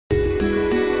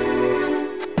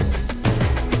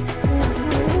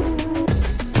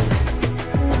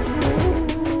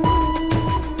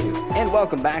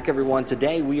Welcome back, everyone.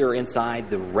 Today we are inside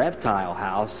the reptile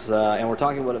house, and we're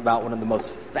talking about one of the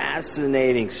most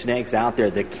fascinating snakes out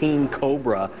there, the king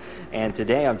cobra. And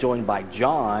today I'm joined by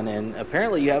John, and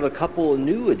apparently you have a couple of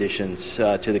new additions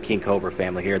to the king cobra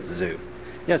family here at the zoo.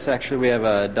 Yes, actually we have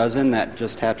a dozen that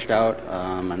just hatched out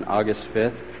on August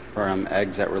 5th from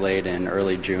eggs that were laid in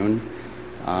early June.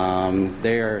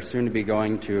 They are soon to be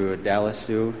going to Dallas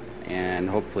Zoo and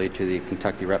hopefully to the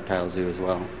Kentucky Reptile Zoo as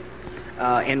well.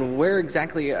 And where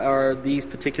exactly are these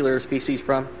particular species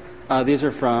from? These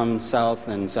are from South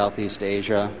and Southeast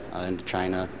Asia, into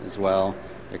China as well.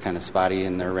 They're kind of spotty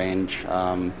in their range.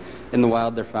 In the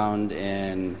wild, they're found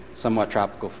in somewhat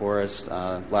tropical forests,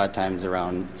 a lot of times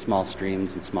around small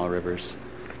streams and small rivers.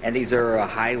 And these are a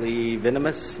highly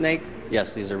venomous snake?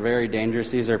 Yes, these are very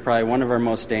dangerous. These are probably one of our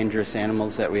most dangerous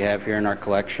animals that we have here in our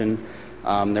collection.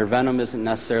 Their venom isn't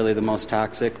necessarily the most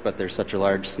toxic, but they're such a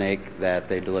large snake that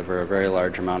they deliver a very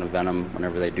large amount of venom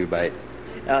whenever they do bite.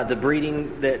 The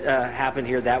breeding that happened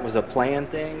here, that was a planned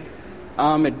thing?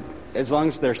 As long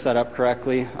as they're set up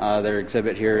correctly, their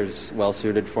exhibit here is well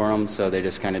suited for them, so they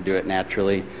just kind of do it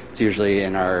naturally. It's usually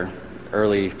in our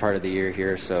early part of the year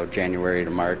here, so January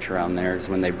to March, around there is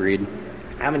when they breed.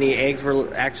 How many eggs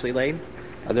were actually laid?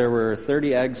 There were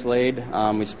 30 eggs laid.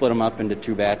 We split them up into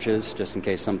 2 batches just in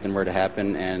case something were to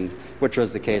happen, and which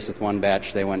was the case with one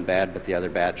batch. They went bad, but the other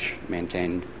batch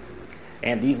maintained.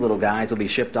 And these little guys will be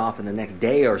shipped off in the next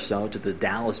day or so to the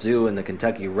Dallas Zoo and the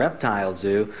Kentucky Reptile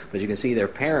Zoo, but you can see their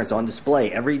parents on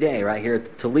display every day right here at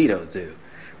the Toledo Zoo.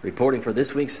 Reporting for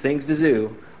this week's Things to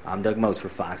Zoo, I'm Doug Moats for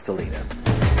Fox Toledo.